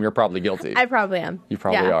just assume you're probably guilty. I probably am. You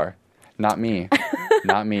probably are. Not me.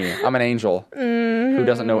 Not me. I'm an angel who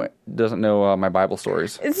doesn't know my Bible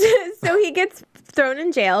stories. So he gets thrown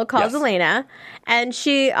in jail, calls Elena, and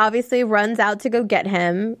she obviously runs out to go get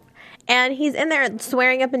him. And he's in there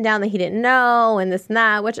swearing up and down that he didn't know and this and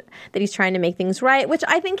that, that he's trying to make things right, which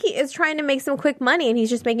I think he is trying to make some quick money and he's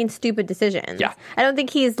just making stupid decisions. Yeah. I don't think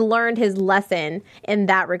he's learned his lesson in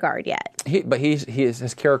that regard yet. But his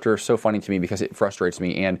character is so funny to me because it frustrates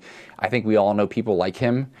me. And I think we all know people like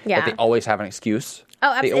him that they always have an excuse.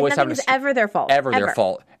 Oh, absolutely. Nothing's ever their fault. Ever their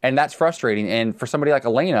fault. And that's frustrating. And for somebody like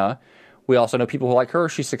Elena, we also know people who like her.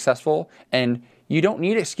 She's successful. And you don't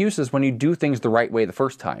need excuses when you do things the right way the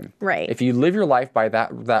first time. Right. If you live your life by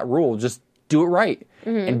that rule, just do it right.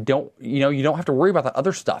 And you don't have to worry about that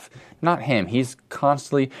other stuff. Not him. He's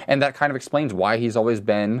constantly, and that kind of explains why he's always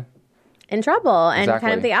been in trouble and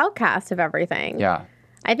kind of the outcast of everything. Yeah.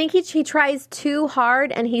 I think he tries too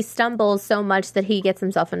hard and he stumbles so much that he gets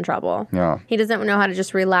himself in trouble. Yeah. He doesn't know how to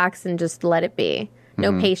just relax and just let it be.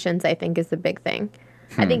 No patience, I think, is the big thing.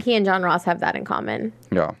 I think he and John Ross have that in common.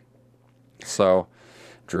 Yeah. So,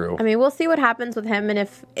 Drew. I mean, we'll see what happens with him and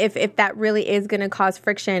if that really is going to cause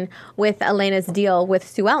friction with Elena's deal with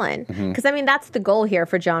Sue Ellen. Because, I mean, that's the goal here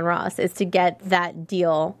for John Ross is to get that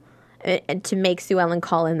deal and to make Sue Ellen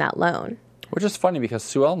call in that loan. Which is funny because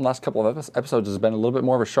Sue Ellen, the last couple of episodes, has been a little bit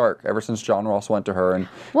more of a shark ever since John Ross went to her. And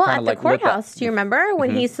at the courthouse, do you remember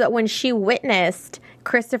when she witnessed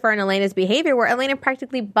Christopher and Elena's behavior where Elena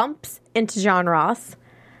practically bumps into John Ross?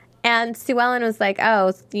 And Sue Ellen was like,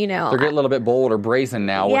 "Oh, you know, they're getting a little bit bold or brazen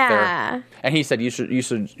now." Yeah. And he said, "You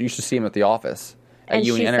should see him at the office." And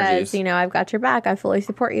Ewing she Energies. says, I've got your back. I fully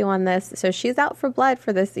support you on this. So she's out for blood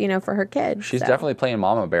for this, for her kid. She's definitely playing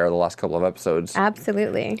Mama Bear the last couple of episodes.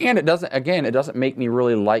 Absolutely. And it doesn't make me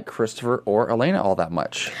really like Christopher or Elena all that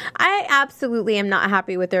much. I absolutely am not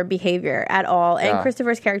happy with their behavior at all. And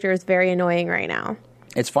Christopher's character is very annoying right now.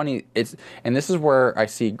 It's funny. And this is where I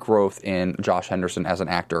see growth in Josh Henderson as an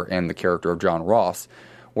actor and the character of John Ross.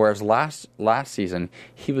 Whereas last season,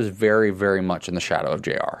 he was very, very much in the shadow of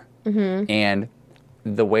JR. Mm-hmm. And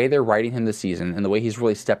the way they're writing him this season and the way he's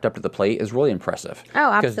really stepped up to the plate is really impressive.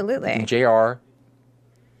 Oh, absolutely. JR,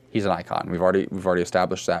 he's an icon. We've already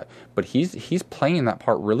established that. But he's playing that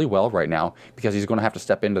part really well right now because he's going to have to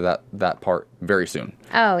step into that part very soon.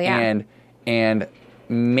 Oh, yeah. And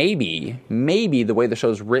maybe the way the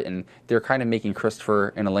show's written, they're kind of making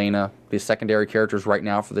Christopher and Elena the secondary characters right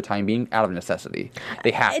now for the time being out of necessity.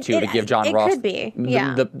 They have to give John Ross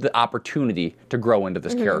the opportunity to grow into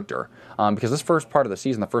this character. Because this first part of the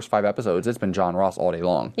season, the first 5 episodes, it's been John Ross all day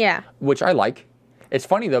long. Yeah. Which I like. It's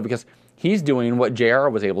funny, though, because he's doing what JR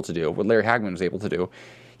was able to do, what Larry Hagman was able to do.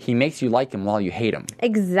 He makes you like him while you hate him.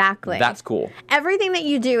 Exactly. That's cool. Everything that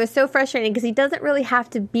you do is so frustrating because he doesn't really have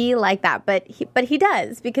to be like that, but he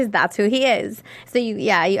does because that's who he is. So you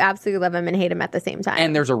absolutely love him and hate him at the same time.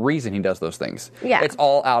 And there's a reason he does those things. Yeah. It's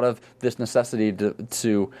all out of this necessity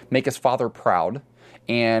to make his father proud,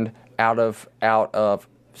 and out of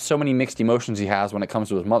so many mixed emotions he has when it comes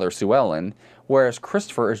to his mother, Sue Ellen. Whereas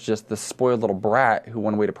Christopher is just this spoiled little brat who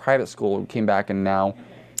went away to private school, came back, and now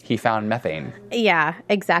he found methane. Yeah,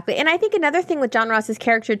 exactly. And I think another thing with John Ross's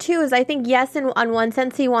character, too, is I think, yes, on one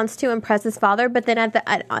sense, he wants to impress his father, but then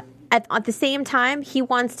at the same time, he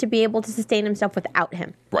wants to be able to sustain himself without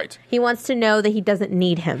him. Right. He wants to know that he doesn't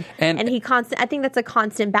need him. And I think that's a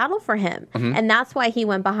constant battle for him. Mm-hmm. And that's why he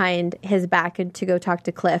went behind his back to go talk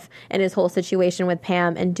to Cliff and his whole situation with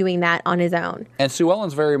Pam and doing that on his own. And Sue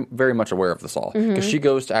Ellen's very, very much aware of this all. Because she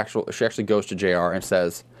actually goes to JR and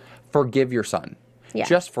says, forgive your son. Yeah.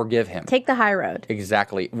 Just forgive him. Take the high road.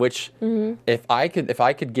 Exactly. Which, if I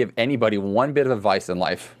could give anybody one bit of advice in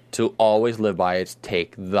life to always live by, it's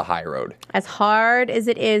take the high road. As hard as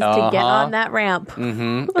it is to get on that ramp.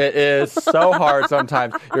 Mm-hmm. It is so hard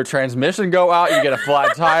sometimes. Your transmission go out, you get a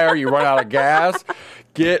flat tire, you run out of gas.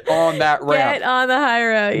 Get on that ramp. Get on the high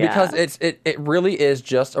road, yeah. Because it really is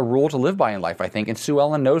just a rule to live by in life, I think. And Sue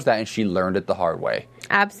Ellen knows that, and she learned it the hard way.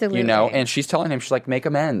 Absolutely. And she's telling him, she's like, make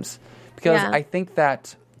amends. Because I think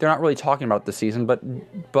that they're not really talking about it this season,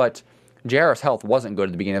 but JR's health wasn't good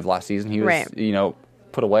at the beginning of last season. He was,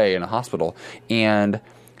 put away in a hospital. And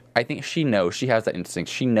I think she knows, she has that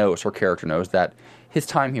instinct. She knows, her character knows that his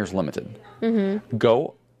time here is limited. Mm-hmm.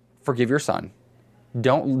 Go forgive your son.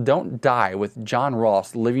 Don't die with John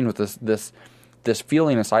Ross living with this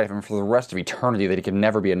feeling inside of him for the rest of eternity that he can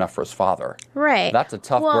never be enough for his father. Right. That's a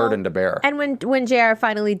tough burden to bear. And when JR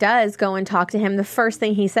finally does go and talk to him, the first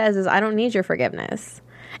thing he says is, I don't need your forgiveness.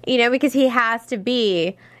 Because he has to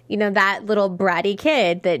be, that little bratty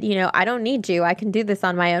kid that, I don't need you. I can do this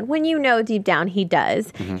on my own. When deep down he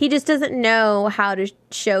does. Mm-hmm. He just doesn't know how to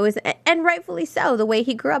show his, and rightfully so, the way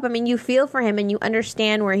he grew up. I mean, you feel for him and you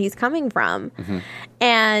understand where he's coming from. Mm-hmm.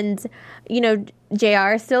 And,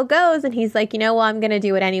 JR still goes and he's like, I'm going to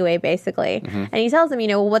do it anyway, basically. Mm-hmm. And he tells him,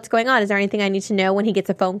 what's going on? Is there anything I need to know when he gets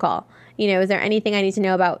a phone call? Is there anything I need to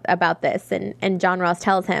know about this? And John Ross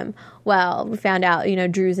tells him, well, we found out,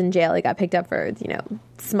 Drew's in jail. He got picked up for,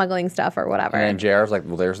 smuggling stuff or whatever. And JR's like,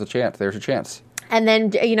 well, there's the chance. There's your chance. And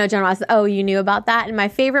then, John Ross, oh, you knew about that? And my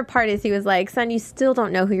favorite part is he was like, son, you still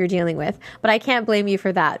don't know who you're dealing with, but I can't blame you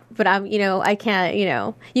for that. But I can't,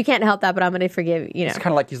 you can't help that, but I'm going to forgive, It's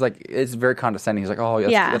kind of like, he's like, it's very condescending. He's like, oh,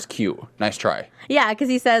 that's cute. Nice try. Yeah, because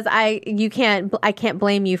he says, I can't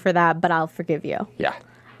blame you for that, but I'll forgive you. Yeah.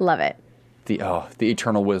 Love it. The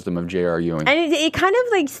eternal wisdom of J.R. Ewing. And it kind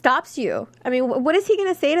of stops you. I mean, what is he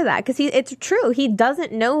going to say to that? Because it's true. He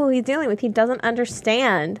doesn't know who he's dealing with. He doesn't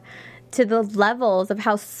understand to the levels of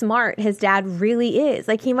how smart his dad really is.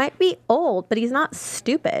 He might be old, but he's not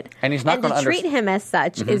stupid. And he's not going to treat him as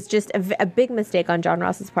such is just a big mistake on John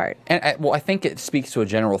Ross's part. And I think it speaks to a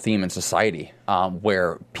general theme in society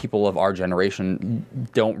where people of our generation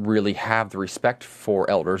don't really have the respect for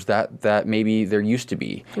elders that maybe there used to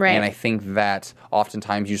be. Right. And I think that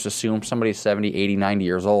oftentimes you just assume somebody's 70, 80, 90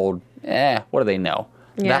 years old, what do they know?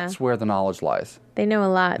 Yeah. That's where the knowledge lies. They know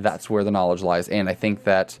a lot. That's where the knowledge lies. And I think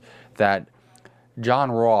that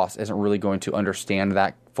John Ross isn't really going to understand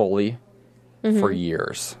that fully for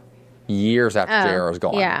years after JR is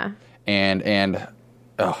gone. Yeah. And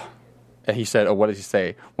he said, what does he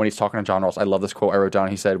say when he's talking to John Ross? I love this quote I wrote down.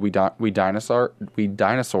 He said, we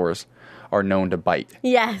dinosaurs are known to bite.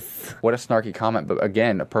 Yes. What a snarky comment, but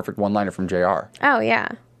again, a perfect one-liner from JR. Oh, yeah.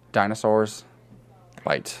 Dinosaurs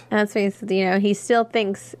bite. And that's why he still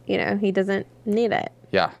thinks, he doesn't need it.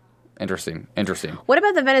 Yeah. Interesting. What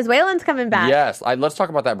about the Venezuelans coming back? Yes. Let's talk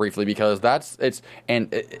about that briefly because it's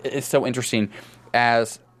so interesting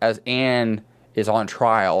as Anne is on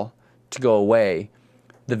trial to go away.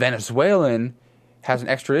 The Venezuelan has an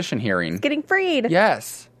extradition hearing. He's getting freed.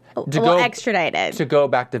 Yes. Extradited. To go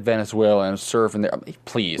back to Venezuela and serve in there.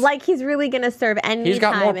 Please. Like he's really going to serve any time. He's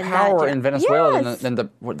got more power in Venezuela yes. than the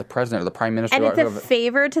president or the prime minister. And it's a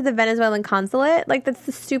favor to the Venezuelan consulate. Like, that's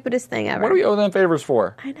the stupidest thing ever. What do we owe them favors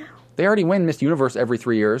for? I know. They already win Miss Universe every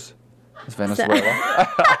 3 years. It's Venezuela.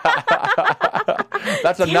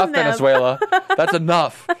 That's enough, Venezuela. That's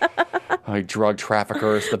enough. Like drug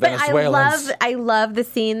traffickers, the Venezuelans. I love the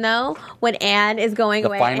scene though when Anne is going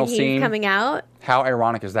away and he's coming out. How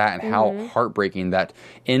ironic is that, and how heartbreaking that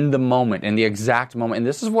in the exact moment, and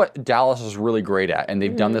this is what Dallas is really great at, and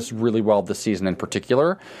they've done this really well this season in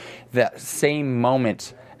particular. That same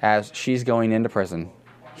moment as she's going into prison,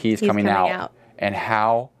 he's coming out, and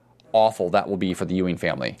how awful that will be for the Ewing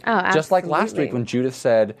family. Oh, absolutely. Just like last week when Judith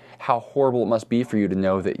said how horrible it must be for you to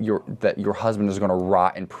know that your husband is going to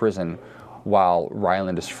rot in prison while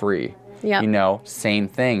Ryland is free. Yep. Same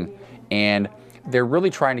thing. And they're really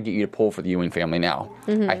trying to get you to pull for the Ewing family now.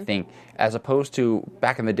 I think, as opposed to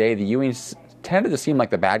back in the day, the Ewings tended to seem like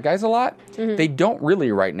the bad guys a lot. They don't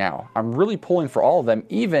really right now. I'm really pulling for all of them,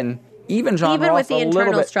 even John Ross with the a internal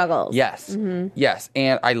little bit. struggles. Yes. Yes.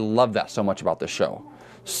 And I love that so much about this show.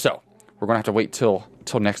 So we're going to have to wait till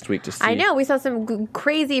next week to see. I know. We saw some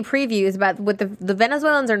crazy previews about what the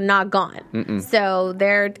Venezuelans are not gone. So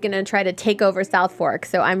they're going to try to take over South Fork.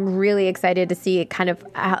 So I'm really excited to see it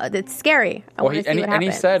it's scary. I want to see what happens. And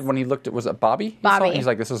he said when he looked at, was it Bobby? Bobby. He's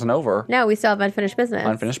like, this isn't over. No, we still have unfinished business.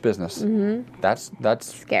 Unfinished business. That's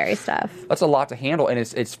scary stuff. That's a lot to handle. And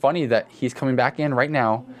it's funny that he's coming back in right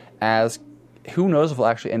now as who knows if he'll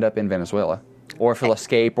actually end up in Venezuela. Or if he'll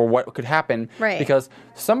escape, or what could happen. Right. Because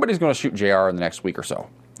somebody's going to shoot JR in the next week or so.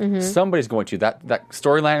 Somebody's going to. That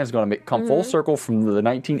storyline is going to come full circle from the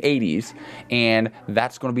 1980s, and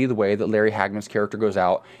that's going to be the way that Larry Hagman's character goes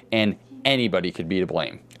out, and anybody could be to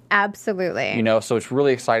blame. Absolutely. So it's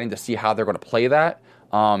really exciting to see how they're going to play that.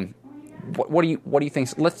 What do you think?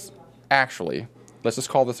 Let's just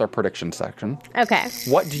call this our prediction section. Okay.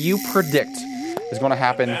 What do you predict is going to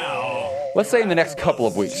happen? Let's say in the next couple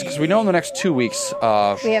of weeks, because we know in the next 2 weeks...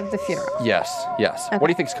 we have the funeral. Yes. Okay. What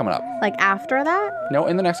do you think is coming up? Like after that? No,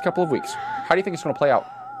 in the next couple of weeks. How do you think it's going to play out?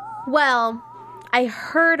 Well, I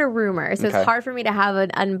heard a rumor, so it's hard for me to have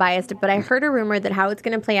an unbiased, but I heard a rumor that how it's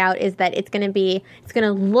going to play out is that it's going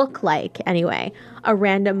to look like, anyway, a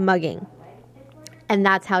random mugging. And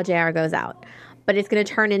that's how JR goes out. But it's going to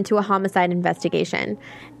turn into a homicide investigation.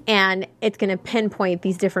 And it's going to pinpoint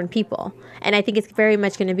these different people. And I think it's very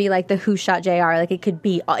much going to be like the Who Shot JR. Like it could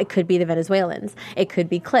be the Venezuelans. It could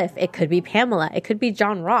be Cliff. It could be Pamela. It could be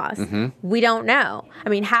John Ross. We don't know. I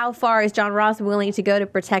mean, how far is John Ross willing to go to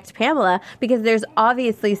protect Pamela? Because there's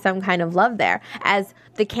obviously some kind of love there. As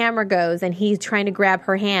the camera goes and he's trying to grab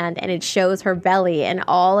her hand and it shows her belly and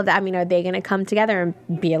all of that. I mean, are they going to come together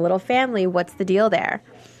and be a little family? What's the deal there?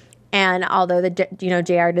 And although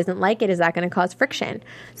JR doesn't like it, is that going to cause friction?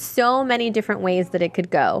 So many different ways that it could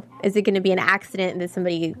go. Is it going to be an accident that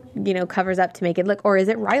somebody covers up to make it look, or is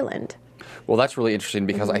it Ryland? Well, that's really interesting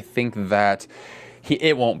because I think that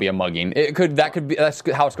it won't be a mugging. That's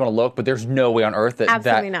how it's going to look, but there's no way on earth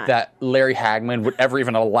that Larry Hagman would ever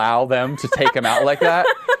even allow them to take him out like that.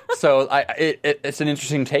 So it's an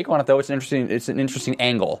interesting take on it, though. It's an interesting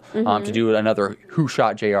angle to do another Who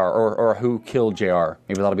Shot JR or Who Killed JR.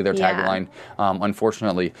 Maybe that'll be their tagline,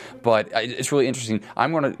 unfortunately. But it's really interesting.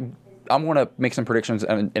 I'm going to make some predictions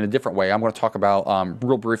in a different way. I'm going to talk about,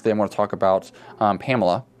 real briefly,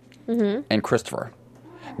 Pamela and Christopher.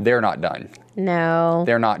 They're not done. No.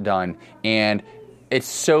 They're not done. And it's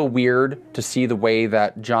so weird to see the way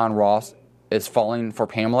that John Ross is falling for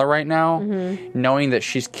Pamela right now, knowing that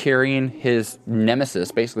she's carrying his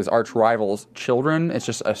nemesis, basically his arch rival's children. It's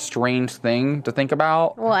just a strange thing to think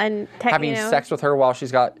about. Well, and having sex with her while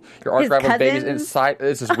she's got your arch rival's babies inside.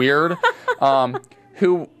 This is weird.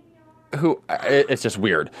 It's just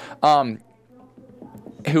weird.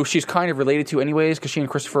 Who she's kind of related to anyways, because she and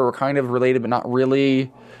Christopher were kind of related, but not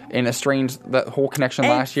really. In a strange, that whole connection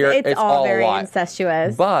last year. It's all very a lot.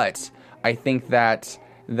 Incestuous. But I think that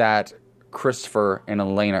Christopher and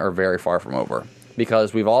Elena are very far from over.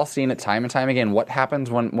 Because we've all seen it time and time again. What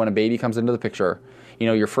happens when a baby comes into the picture?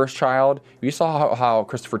 Your first child, you saw how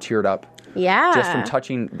Christopher teared up Yeah. Just from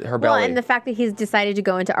touching her belly. Well, and the fact that he's decided to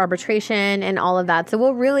go into arbitration and all of that. So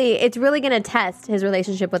it's really going to test his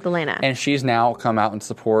relationship with Elena. And she's now come out in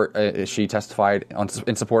support. She testified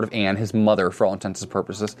in support of Anne, his mother, for all intents and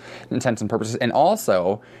purposes. And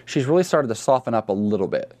also, she's really started to soften up a little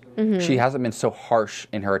bit. Mm-hmm. She hasn't been so harsh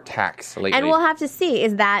in her attacks lately. And we'll have to see,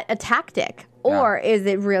 is that a tactic? Or is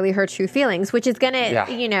it really her true feelings? Which is going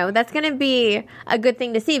to, that's going to be a good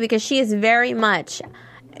thing to see, because she is very much,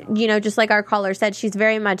 just like our caller said, she's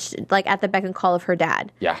very much like at the beck and call of her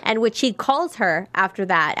dad. Yeah. And which he calls her after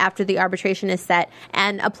the arbitration is set,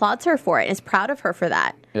 and applauds her for it, is proud of her for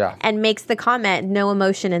that. Yeah. And makes the comment, no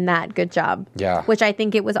emotion in that, good job. Yeah. Which I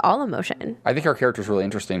think it was all emotion. I think her character's really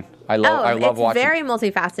interesting. I love watching. It's very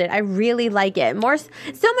multifaceted. I really like it.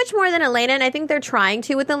 So much more than Elena, and I think they're trying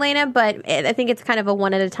to with Elena, but I think it's kind of a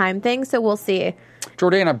one at a time thing, so we'll see.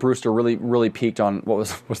 Jordana Brewster really, really peaked on, what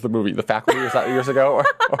was the movie? The Faculty? Was that years ago?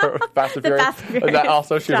 Or Fast and Furious? Fast and Furious. That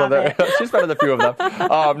also, she's on there. She's better than a few of them.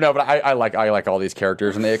 No, but I like all these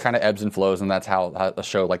characters, and it kind of ebbs and flows, and that's how a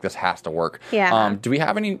show like this has to work. Yeah. Do we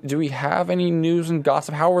have any news and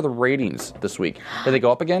gossip? How are the ratings this week? Did they go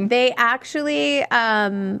up again? They actually,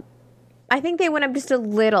 I think they went up just a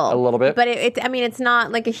little. A little bit? But it's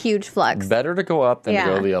not like a huge flux. Better to go up than to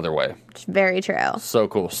go the other way. Very true. So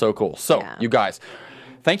cool. So, you guys,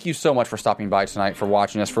 thank you so much for stopping by tonight, for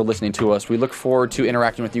watching us, for listening to us. We look forward to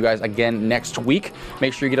interacting with you guys again next week.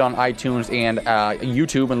 Make sure you get on iTunes and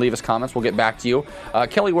YouTube and leave us comments. We'll get back to you.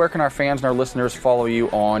 Kelly, where can our fans and our listeners follow you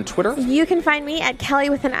on Twitter? You can find me at Kelly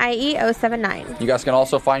with an IE 079. You guys can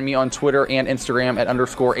also find me on Twitter and Instagram at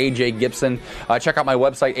 _AJ Gibson. Check out my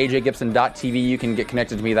website, ajgibson.tv. You can get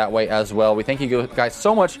connected to me that way as well. We thank you guys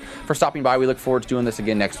so much for stopping by. We look forward to doing this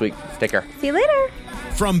again next week. Take care. See you later.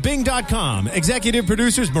 From Bing.com, executive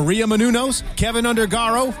producers Maria Menounos, Kevin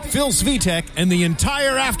Undergaro, Phil Svitek, and the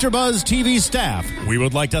entire AfterBuzz TV staff, we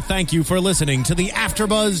would like to thank you for listening to the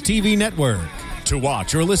AfterBuzz TV network. To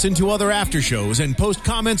watch or listen to other after shows and post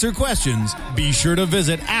comments or questions, be sure to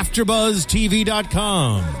visit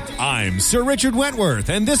AfterBuzzTV.com. I'm Sir Richard Wentworth,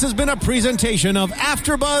 and this has been a presentation of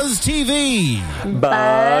AfterBuzz TV.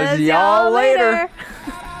 Buzz y'all later.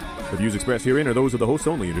 The views expressed herein are those of the hosts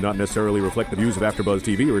only and do not necessarily reflect the views of AfterBuzz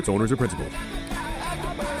TV or its owners or principals.